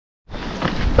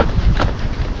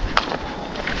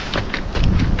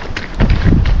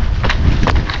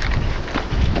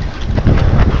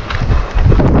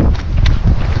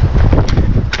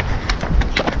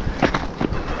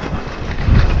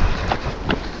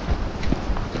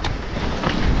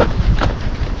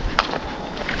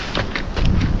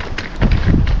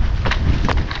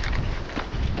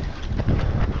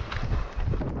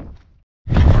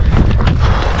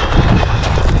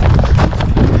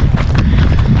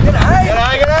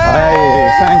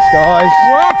guys.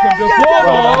 Welcome to 4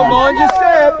 Mile, mind your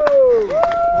step.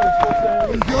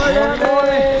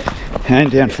 And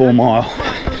down 4 Mile.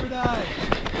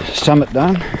 Summit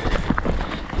done.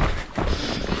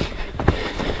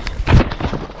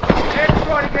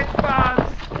 Everybody gets buzz.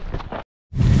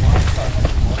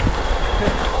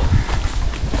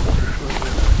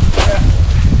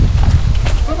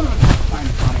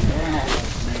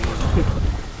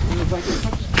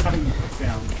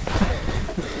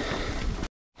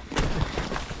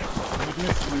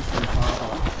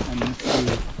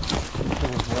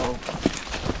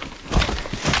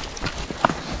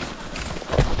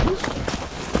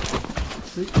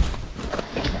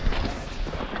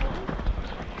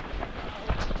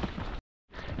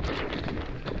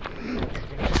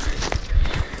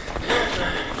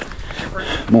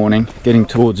 Morning, getting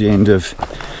towards the end of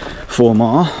 4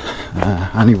 Mile.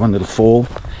 Only one little fall.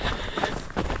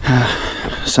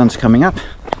 Sun's coming up.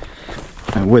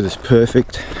 Weather's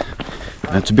perfect.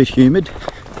 It's a bit humid,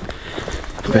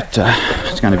 but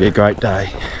it's going to be a great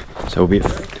day. So we'll be at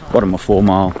the bottom of 4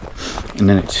 Mile in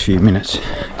the next few minutes.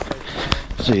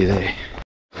 See you there.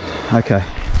 Okay,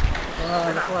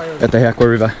 at the Aqua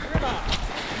River.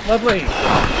 Lovely.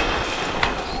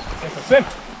 That's a swim.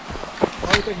 Why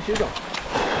are you taking shoes off?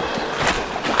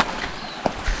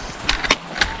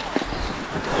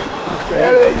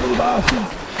 Little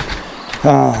bastards.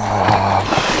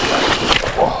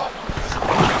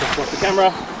 Watch the camera.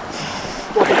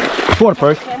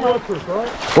 Waterproof. Waterproof, right?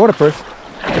 Waterproof.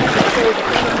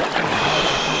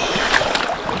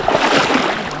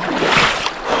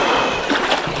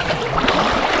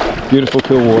 Beautiful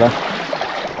cool water.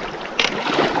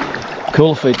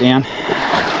 Cool the feet down.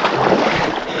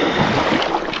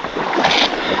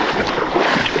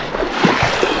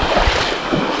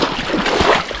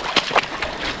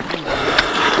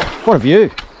 What a view.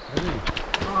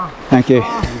 Thank you.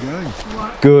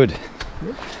 Good.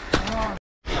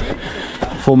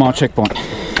 4 Mile checkpoint.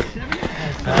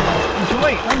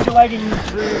 Undulating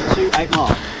through to 8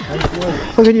 Mile.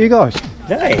 Look at you guys.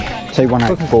 Hey.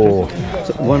 T184.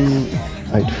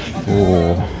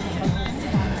 184.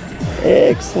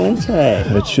 Excellent.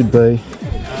 It should be.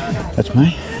 That's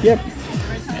me. Yep.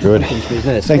 Good.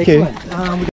 Thank you.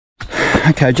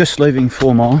 Okay, just leaving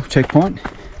 4 Mile checkpoint.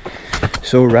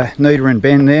 Saw Nita and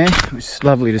Ben there. It was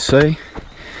lovely to see.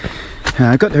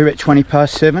 Got there about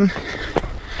 7:20.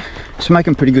 So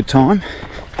making pretty good time.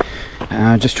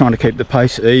 Just trying to keep the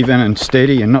pace even and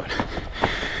steady and not,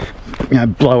 you know,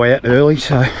 blow out early.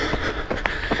 So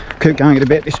keep going at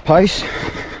about this pace.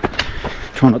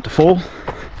 Try not to fall.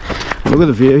 Look at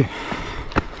the view.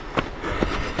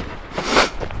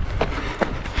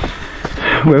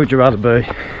 Where would you rather be?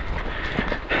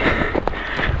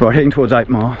 Right, heading towards 8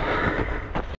 Mile.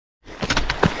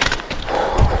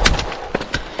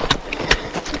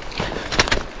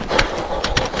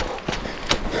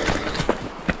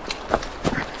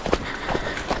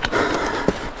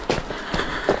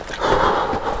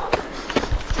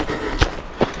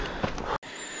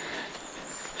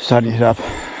 Starting to hit up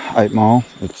 8 Mile.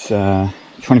 It's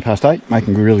 8:20,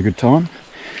 making really good time.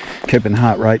 Keeping the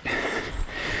heart rate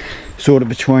sort of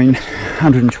between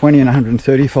 120 and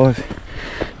 135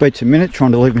 beats a minute,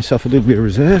 trying to leave myself a little bit of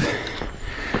reserve.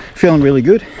 Feeling really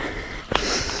good.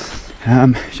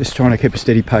 Just trying to keep a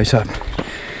steady pace up.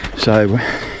 So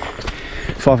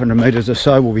 500 metres or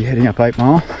so we'll be heading up 8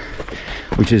 Mile,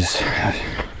 which is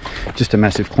just a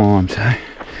massive climb, so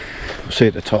we'll see you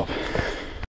at the top.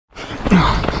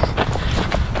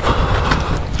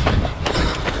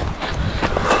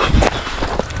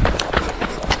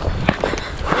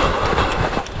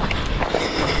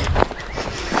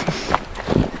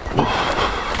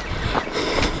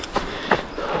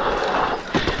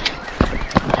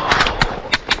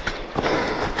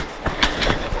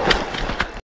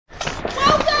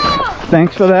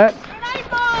 Thanks for that.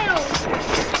 8 miles!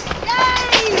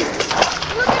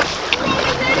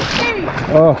 Yay!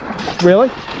 Oh, really?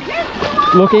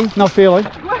 Yes, Looking, not feeling.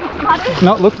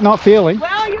 Not feeling.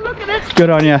 well, you look at it. Good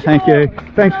on you, thank you.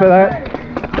 Thanks for that.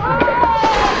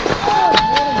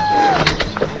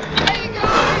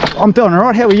 I'm doing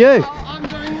alright, how are you? Oh, I'm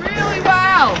doing really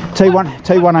well. T184.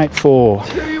 2184.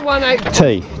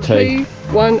 T.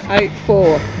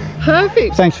 T184.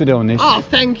 Perfect. Thanks for doing this. Oh,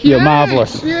 thank you. You're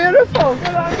marvellous. Beautiful.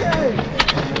 Good on you.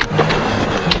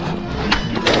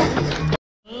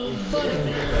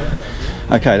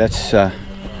 Okay, that's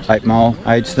 8 Mile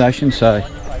aid station, so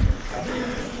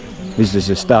this is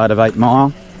the start of 8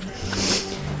 Mile.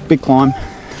 Big climb.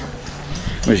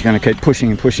 We're just going to keep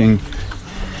pushing and pushing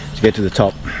to get to the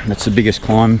top. That's the biggest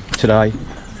climb today.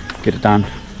 Get it done.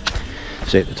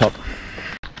 See you at the top.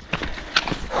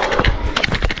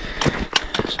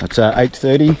 It's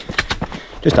 8:30,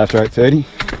 just after 8:30,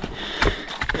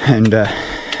 and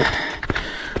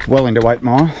well into 8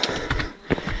 mile.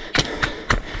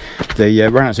 The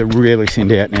runners are really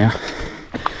thinned out now,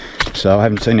 so I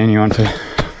haven't seen anyone for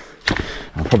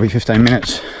probably 15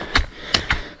 minutes.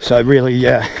 So really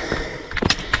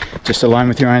just alone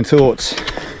with your own thoughts.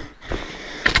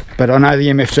 But I know the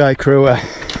MFJ crew are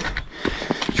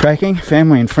tracking,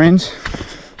 family and friends.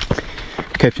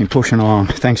 Keeps me pushing along.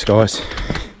 Thanks guys.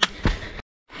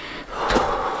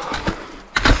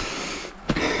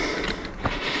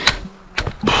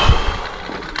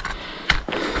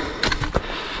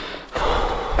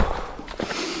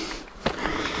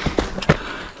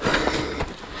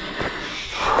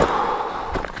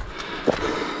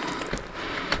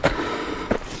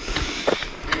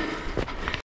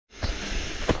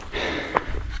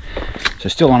 So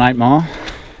still on 8 mile.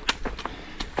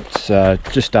 It's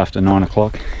just after 9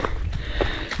 o'clock.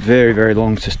 Very, very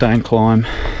long sustained climb.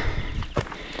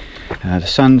 The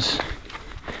sun's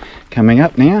coming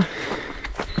up now.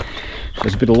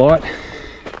 There's a bit of light.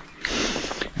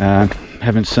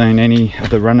 Haven't seen any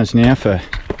of the runners now for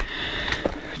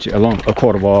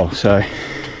quite a while. So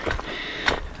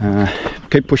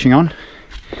keep pushing on.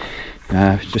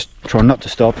 Just try not to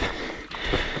stop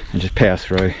and just power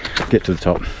through, get to the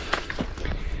top.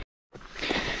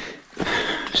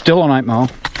 Still on 8 mile.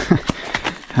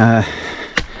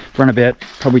 Run about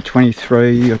probably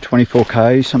 23 or 24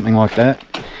 k's, something like that.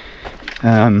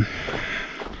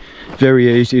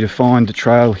 Very easy to find the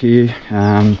trail here.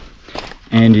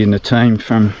 Andy and the team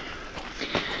from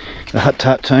the Hut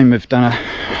team have done an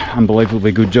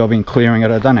unbelievably good job in clearing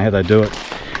it. I don't know how they do it.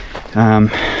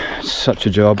 It's such a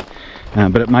job,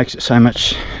 but it makes it so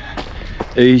much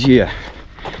easier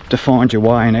to find your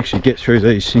way and actually get through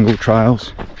these single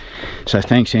trails. So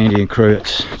thanks Andy and crew,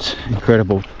 it's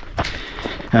incredible.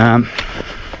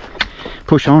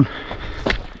 Push on.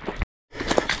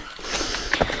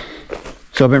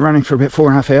 So I've been running for about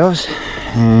 4.5 hours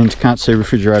and can't see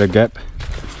Refrigerator Gap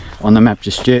on the map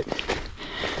just yet.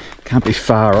 Can't be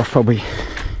far off, probably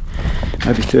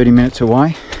maybe 30 minutes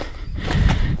away.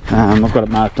 I've got it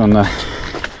marked on the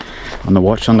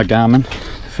watch on the Garmin,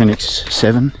 the Phoenix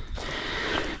 7.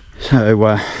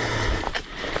 So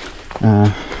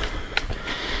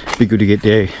be good to get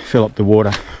there, fill up the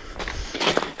water,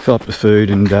 fill up the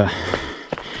food, and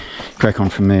crack on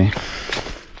from there.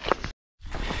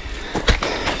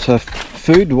 So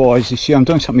food wise this year I'm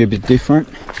doing something a bit different.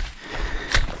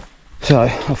 So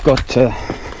I've got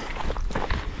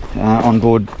on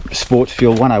board Sports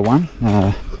Fuel 101,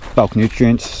 bulk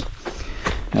nutrients,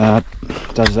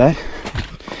 does that.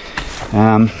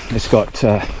 It's got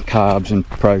carbs and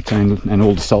protein and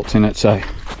all the salts in it, so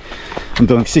I'm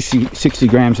doing 60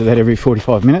 grams of that every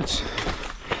 45 minutes.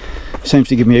 Seems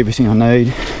to give me everything I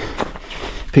need.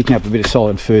 Picking up a bit of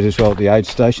solid food as well at the aid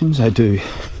stations. They do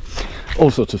all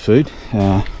sorts of food.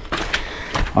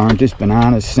 Oranges,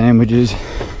 bananas, sandwiches,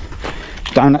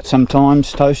 donuts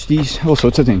sometimes, toasties, all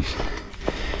sorts of things.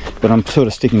 But I'm sort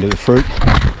of sticking to the fruit.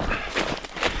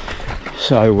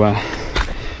 So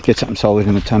get something solid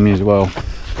in the tummy as well.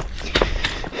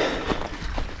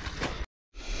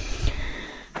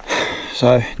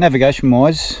 So navigation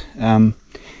wise,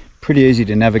 pretty easy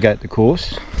to navigate the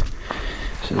course.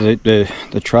 So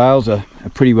the trails are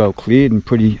pretty well cleared and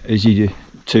pretty easy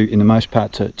to in the most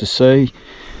part to see.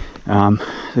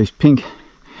 These pink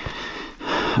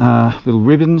little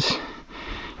ribbons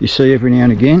you see every now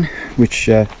and again, which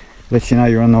lets you know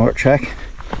you're on the right track.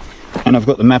 And I've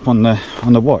got the map on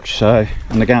the watch, so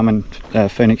on the Garmin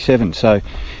Phoenix 7. So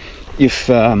if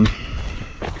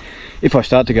I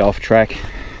start to go off track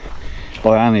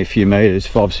by only a few meters,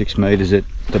 5-6 meters,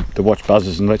 the watch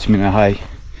buzzes and lets me know, hey,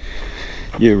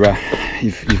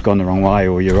 you've gone the wrong way,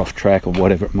 or you're off track, or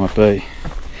whatever it might be.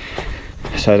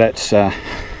 So that's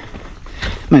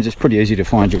means it's pretty easy to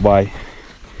find your way.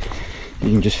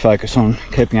 You can just focus on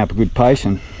keeping up a good pace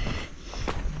and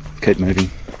keep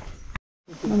moving.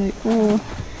 184.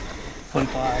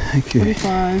 45. Thank you.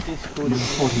 45.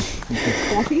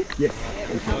 40. Yeah.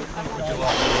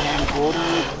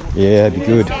 Yeah, that'd be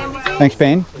good. Thanks,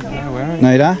 Ben. No worries.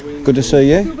 Nita, good to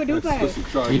see you.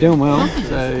 You're doing well.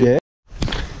 So Yeah.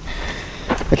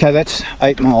 Okay, that's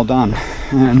 8 mile done,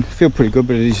 and I feel pretty good,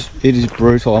 but it is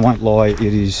brutal. I won't lie. It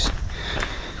is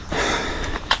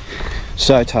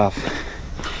so tough.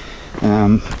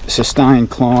 Sustained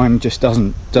climb just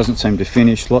doesn't seem to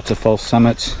finish. Lots of false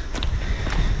summits.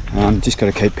 Just got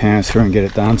to keep powering through and get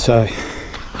it done. So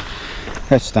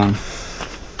that's done.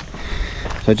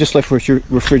 So just left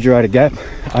Refrigerator Gap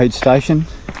aid station.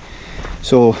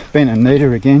 Saw Ben and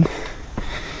Nita again.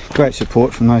 Great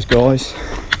support from those guys.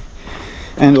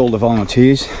 and all the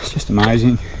volunteers. It's just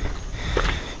amazing.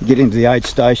 You get into the aid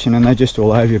station and they're just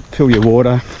all over you, fill your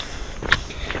water,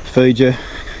 feed you,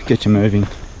 get you moving.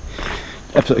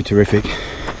 Absolutely terrific.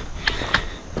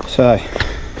 So,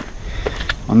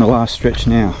 on the last stretch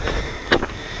now.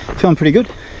 Feeling pretty good.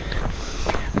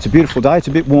 It's a beautiful day. It's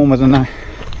a bit warmer than I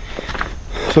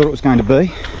thought it was going to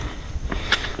be.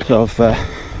 So I've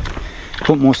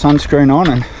put more sunscreen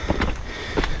on and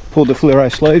pulled the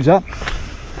fluoro sleeves up.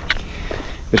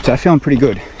 But feeling pretty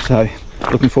good. So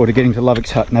looking forward to getting to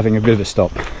Lovex Hut and having a bit of a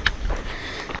stop.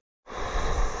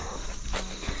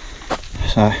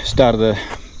 So start of the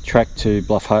track to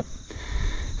Bluff Hut.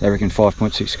 They reckon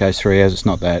 5.6 k's 3 hours. It's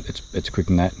not that. It's quicker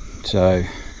than that. So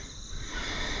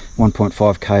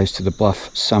 1.5 k's to the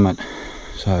Bluff Summit.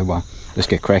 So let's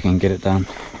get cracking and get it done.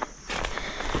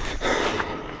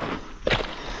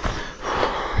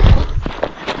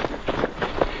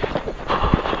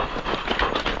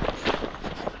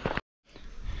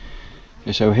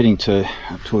 Yeah, so we're heading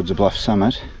up towards the Bluff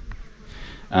Summit.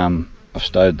 I've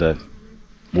stowed the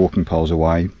walking poles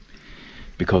away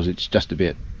because it's just a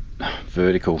bit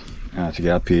vertical to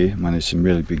get up here when there's some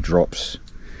really big drops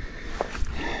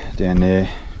down there.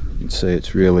 You can see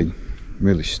it's really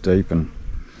steep and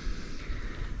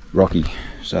rocky,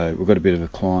 so we've got a bit of a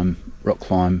rock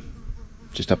climb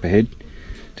just up ahead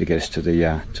to get us to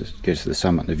the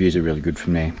summit. The views are really good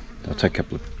from there. I'll take a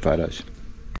couple of photos.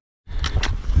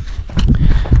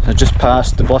 So just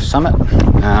past the Bluff Summit,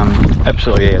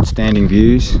 absolutely outstanding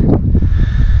views.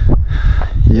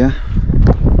 Yeah,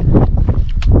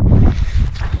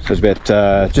 so it's about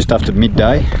just after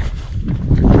midday.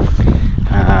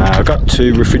 I got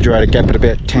to Refrigerator Gap at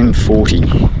about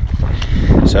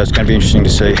 10:40, so it's going to be interesting to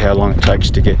see how long it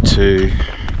takes to get to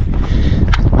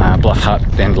Bluff Hut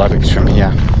and Lovex from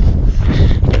here.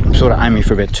 I'm sort of aiming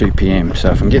for about 2 p.m, so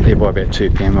if I can get there by about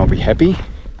 2 p.m, I'll be happy.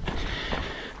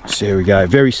 So here we go,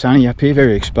 very sunny up here,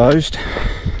 very exposed.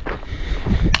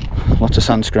 Lots of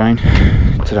sunscreen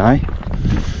today.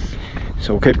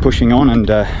 So we'll keep pushing on and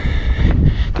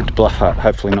get to Bluff Hut,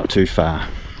 hopefully not too far.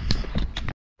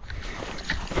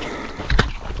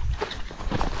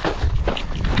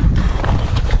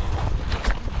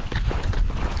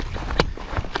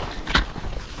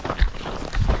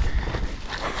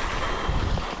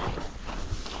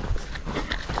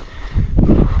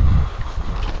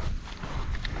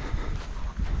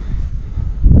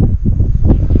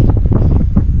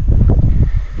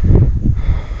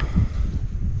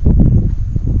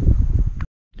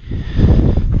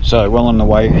 So well on the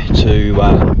way to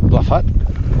Bluff Hut.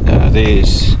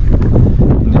 There's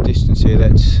in the distance here,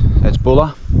 that's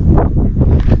Bulla.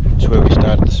 That's where we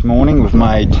started this morning. We've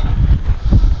made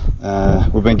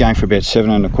we've been going for about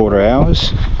 7.25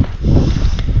 hours.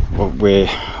 Well, we're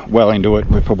well into it.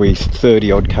 We're probably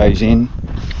 30 odd k's in.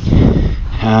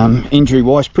 Injury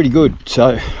wise, pretty good.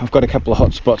 So I've got a couple of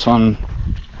hot spots on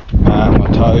my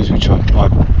toes, which I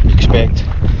expect.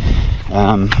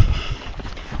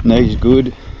 Knees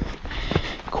good.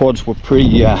 Quads were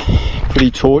pretty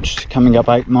torched coming up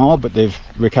 8 Mile, but they've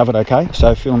recovered okay,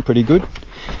 so feeling pretty good.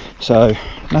 So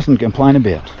nothing to complain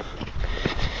about.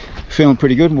 Feeling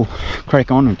pretty good. We'll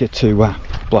crack on and get to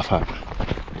Bluff Hut.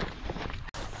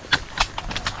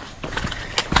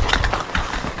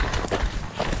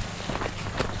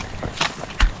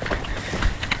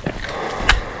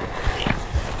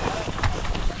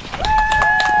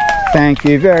 Thank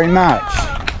you very much.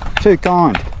 Too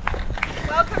kind.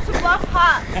 Welcome to Bluff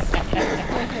Hut.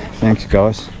 Thanks,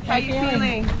 guys. How are you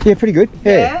feeling? Yeah, pretty good.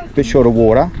 Yeah, a bit short of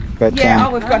water, but Yeah,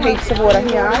 we've got heaps of water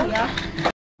here.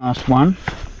 last one.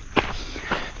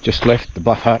 Just left the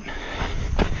Bluff Hut.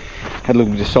 Had a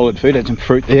little bit of solid food. Had some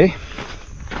fruit there,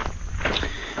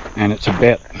 and it's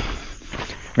about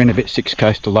around about 6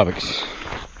 k's to Lovex,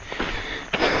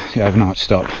 the overnight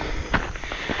stop.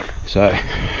 So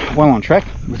well on track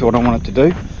with what I wanted to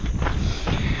do.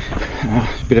 A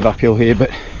bit of uphill here,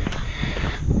 but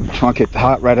try and keep the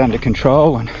heart rate under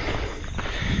control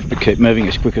but keep moving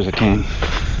as quick as I can.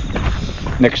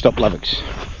 Next stop, Lovex.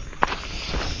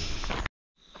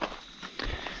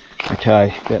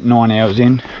 Okay, about 9 hours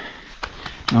in,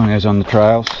 9 hours on the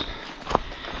trails,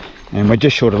 and we're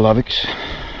just short of Lovex.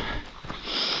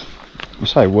 I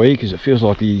say we because it feels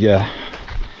like the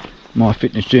My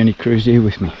Fitness Journey crew's here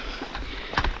with me.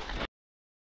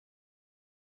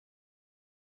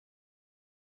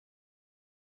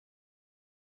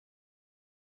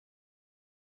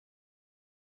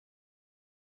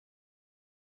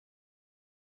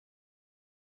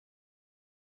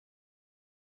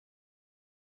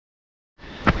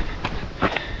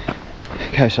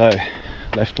 Okay, so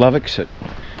left Lovex at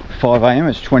 5 AM,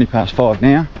 it's 20 past 5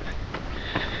 now.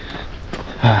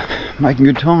 making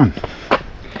good time.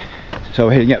 So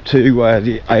we're heading up to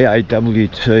the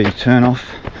AAWT turnoff,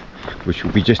 which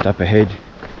will be just up ahead,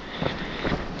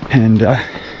 and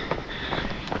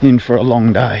in for a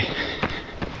long day.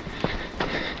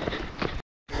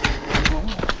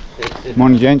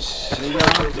 Morning gents,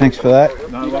 thanks for that.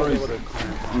 No worries.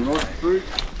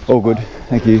 All good,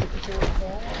 thank you.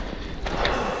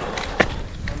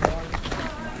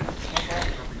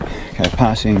 Okay,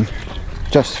 passing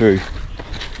just through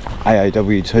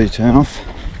AAWT turnoff.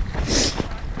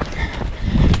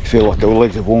 Feel like the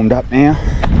legs have warmed up now.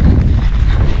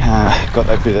 Got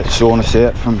that bit of soreness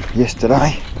out from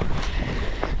yesterday.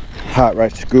 Heart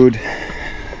rate's good.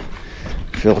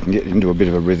 Feel I can get into a bit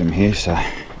of a rhythm here, so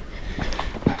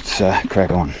let's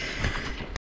crack on.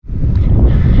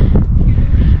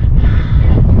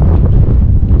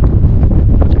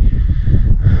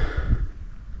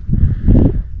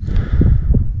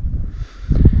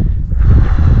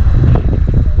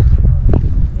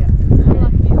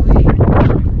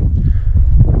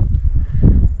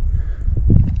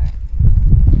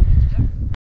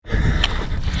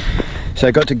 So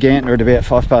I got to Gantner at about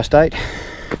 8:05.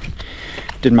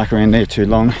 Didn't muck around there too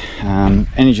long.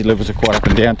 Energy levels are quite up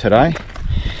and down today,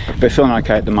 but feeling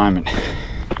okay at the moment.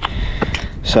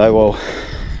 So we'll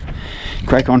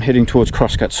crack on heading towards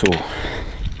Crosscut Saw.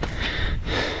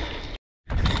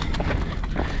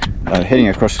 Heading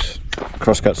across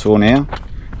Crosscut Saw now,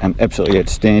 absolutely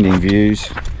outstanding views.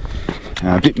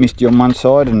 A bit misty on one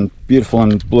side and beautiful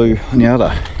and blue on the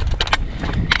other.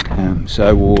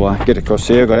 So we'll get across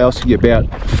there. I've got Elsie about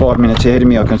 5 minutes ahead of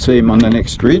me. I can see him on the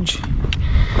next ridge,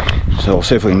 so I'll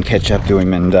see if we can catch up to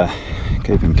him and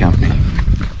keep him company.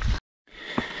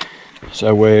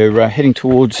 So we're heading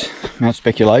towards Mount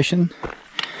Speculation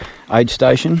aid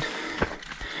station,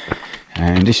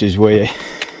 and this is where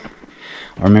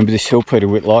I remember this hill Peter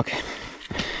Whitlock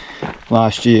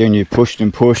last year, and you pushed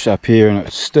and pushed up here, and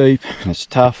it's steep and it's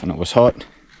tough and it was hot,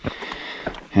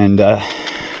 and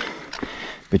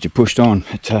but you pushed on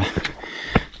at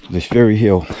this very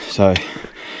hill. So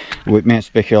with Mount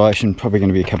Speculation, probably going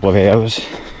to be a couple of hours,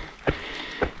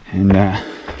 and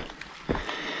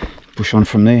push on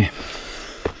from there.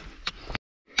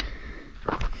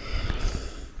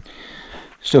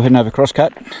 Still heading over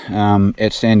Crosscut.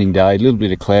 Outstanding day, a little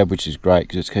bit of cloud, which is great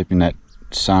because it's keeping that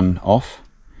sun off.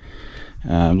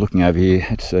 Looking over here,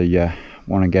 it's the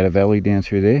Wanagata Valley down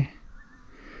through there.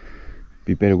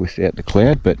 Be better without the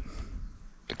cloud, but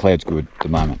the cloud's good at the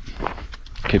moment.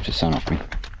 Keeps the sun off me.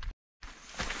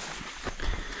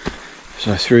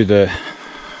 So through the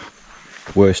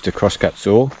worst of Crosscut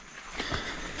Saw,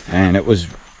 and it was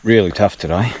really tough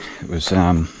today. It was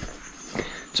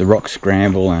it's a rock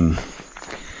scramble and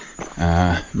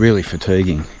really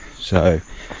fatiguing. So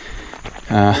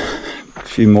a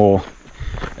few more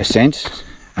ascents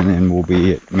and then we'll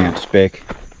be at Mount Spec.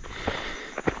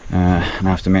 And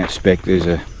after Mount Spec there's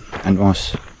a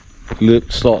nice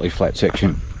slightly flat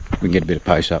section. We can get a bit of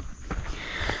pace up.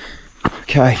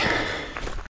 Okay,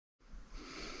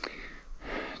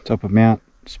 top of Mount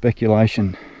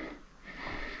Speculation.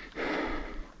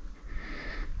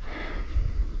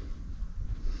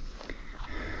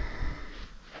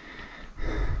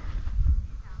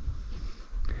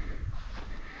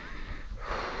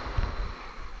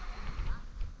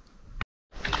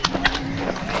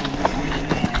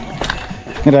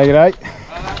 G'day, g'day.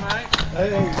 Hello, mate.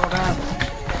 Hey, well done.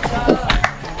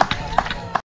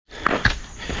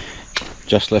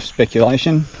 Just left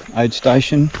Speculation aid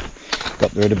station.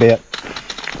 Got there at about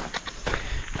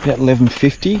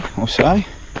 11:50 or so.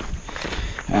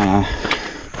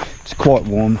 It's quite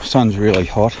warm. The sun's really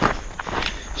hot,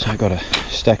 so I got a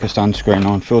stack of sunscreen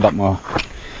on. Filled up my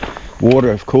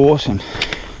water, of course, and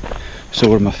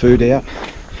sorted my food out.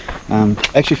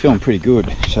 Actually feeling pretty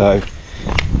good. So.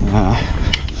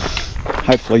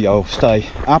 Hopefully I'll stay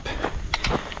up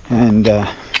and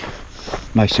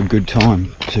make some good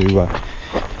time to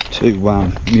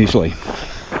muesli.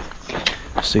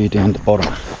 See you down at the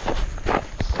bottom.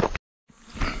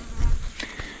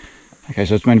 Okay,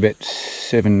 so it's been about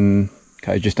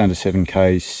 7k, just under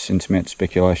 7k's since Mount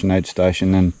Speculation aid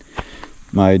station, and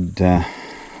made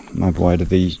my way to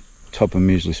the top of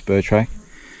Muesli Spur track.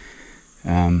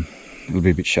 It'll be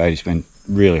a bit shady. It's been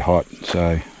really hot,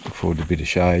 so look forward to a bit of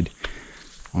shade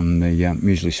on the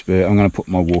Muesli Spur. I'm going to put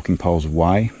my walking poles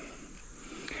away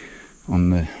on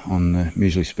the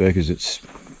Muesli Spur because it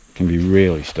can be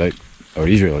really steep, or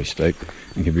it is really steep,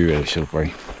 and can be really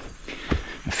slippery.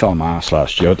 I fell on my ass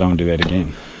last year. I don't want to do that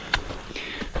again,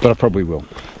 but I probably will.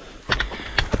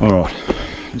 Alright,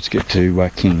 let's get to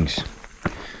Kings.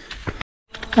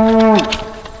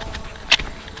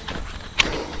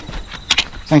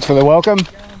 Thanks for the welcome.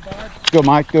 Good,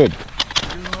 mate, good.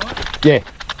 Yeah.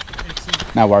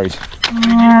 No worries.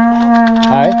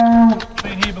 Hey?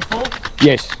 Been here before?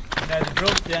 Yes. Know the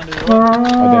drill down to the right.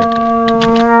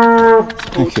 I do.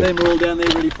 Support team are all down there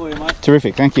ready for you, mate.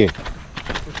 Terrific, thank you.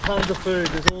 There's tons of food,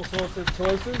 there's all sorts of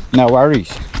choices. No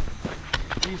worries.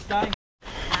 Are you staying?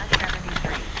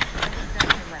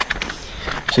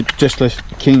 So just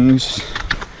left King's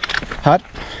Hut.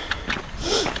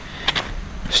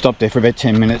 Stopped there for about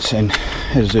 10 minutes and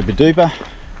had a Zuba Duper.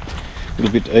 A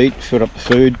little bit to eat, filled up the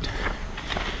food.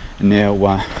 And now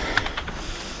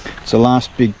it's the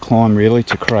last big climb really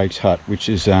to Craig's Hut, which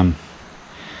is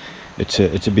it's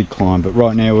a big climb. But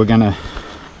right now we're gonna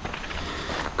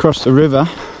cross the river,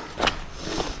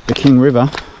 the King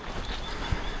River,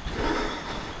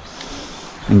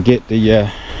 and get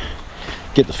the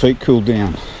feet cooled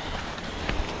down.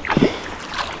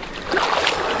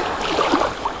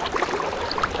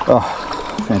 Oh,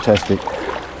 fantastic.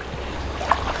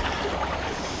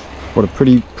 What a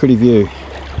pretty view.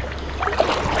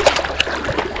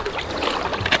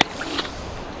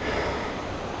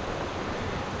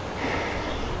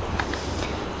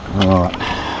 Alright,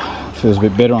 feels a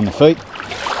bit better on the feet.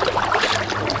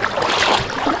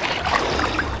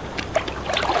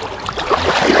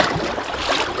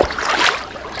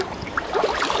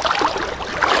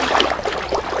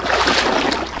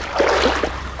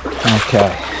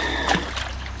 Okay.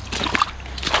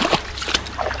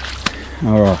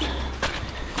 Alright.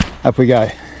 Up we go.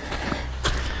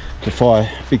 To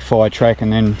big fire track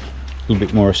and then a little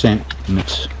bit more ascent, and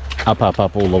it's up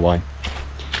all the way.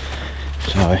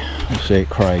 So we'll see at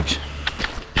Craig's.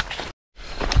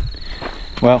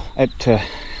 Well, at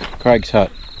Craig's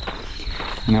Hut,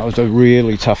 and that was a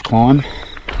really tough climb,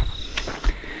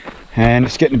 and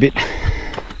it's getting a bit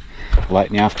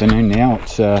late in the afternoon now.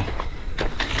 It's what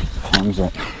time is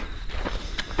it?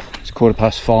 It's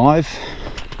 5:15.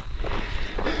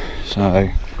 So,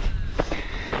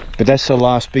 but that's the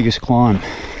last biggest climb.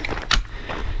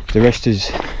 The rest is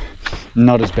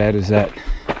not as bad as that.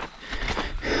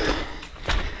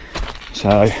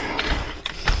 So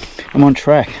I'm on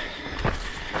track,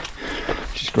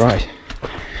 which is great.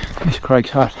 There's Craig's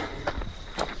Hut.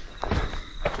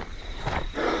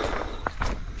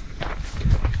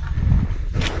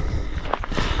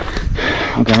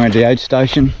 I'm going around the aid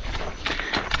station,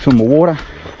 fill my water,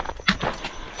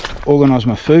 organise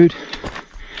my food,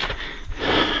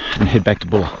 and head back to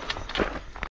Bulla.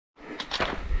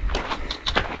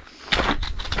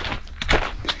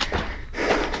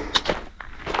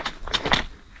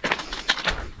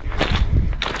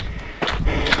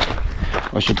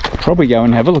 I should probably go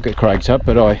and have a look at Craig's Hut,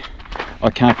 but I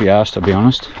can't be asked, to be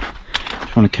honest.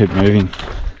 Just want to keep moving.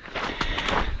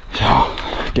 So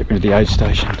I'll get rid of the aid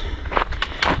station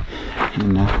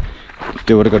and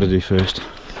do what I've got to do first.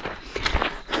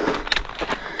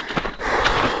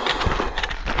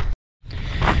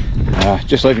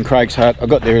 Just leaving Craig's Hut. I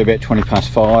got there at about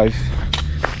 5:20.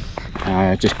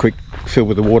 Just quick fill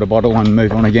with the water bottle and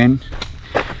move on again.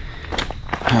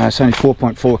 It's only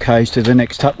 4.4 k's to the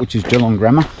next hut, which is Geelong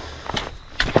Grammar.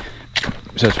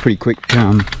 So it's pretty quick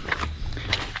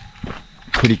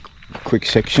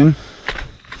section.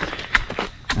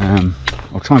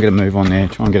 I'll try and get a move on there,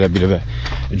 try and get a bit of a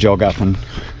jog up and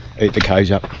eat the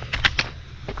k's up.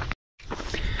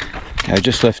 Okay,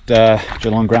 just left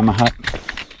Geelong Grammar Hut.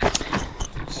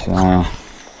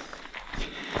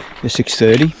 It's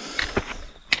 6:30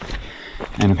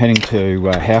 and I'm heading to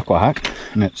Hut,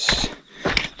 and it's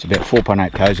about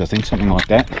 4.8 k's, I think, something like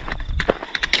that.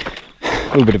 A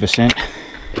little bit of ascent.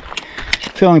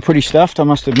 Feeling pretty stuffed, I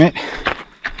must admit.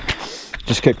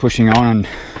 Just keep pushing on and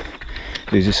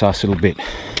do this last little bit.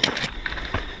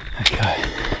 Okay.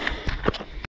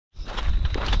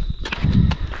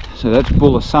 So that's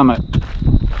Bulla Summit,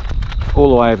 all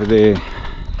the way over there.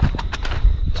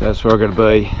 So that's where I've got to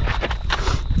be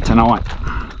tonight.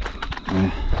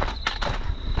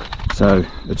 So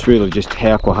it's really just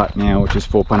Hut now, which is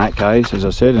 4.8 k's, as I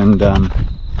said, and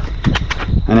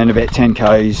then about 10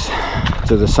 k's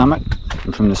to the summit,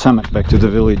 and from the summit back to the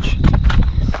village.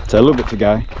 So a little bit to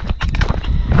go,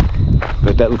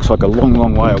 but that looks like a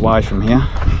long way away from here.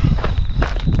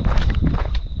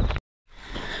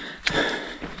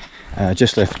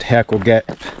 Just left Hut,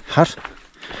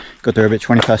 got there about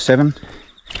 7:20.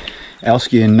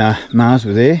 Alski and Mars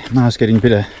were there. Mars getting a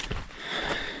bit of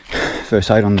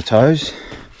first aid on the toes.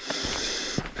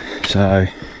 So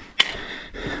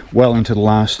well into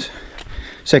the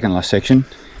second last section,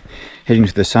 heading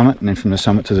to the summit, and then from the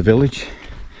summit to the village,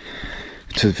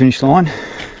 to the finish line.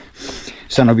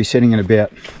 Sun will be setting in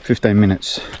about 15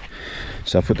 minutes.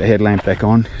 So I'll put the headlamp back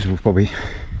on because we'll probably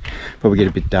probably get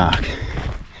a bit dark.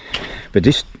 But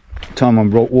this time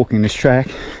I'm walking this track,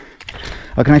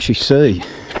 I can actually see.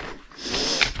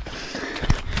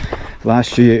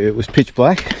 Last year it was pitch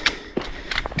black,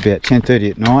 about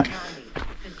 10:30 at night,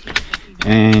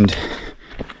 and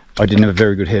I didn't have a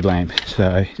very good headlamp,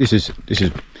 so this is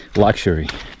luxury.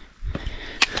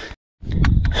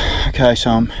 Okay,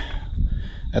 so I'm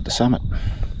at the summit,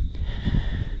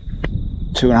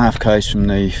 2.5 k's from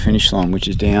the finish line, which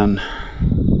is down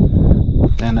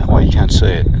that way. You can't see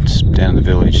it, it's down in the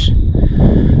village.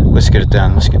 Let's get it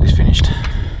done, let's get this finished.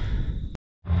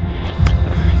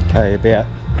 Okay, about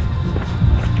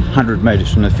 100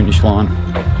 metres from the finish line.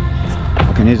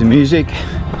 I can hear the music.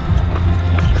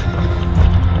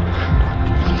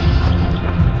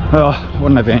 Oh,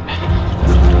 what an event.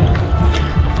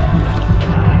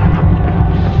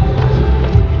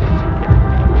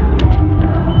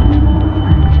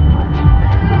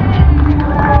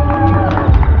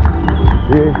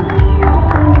 Yeah.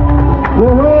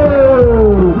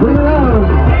 Woohoo! Bring it on!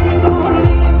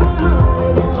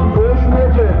 First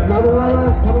measure, another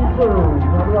runner coming through.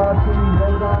 Another RT,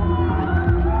 hold on.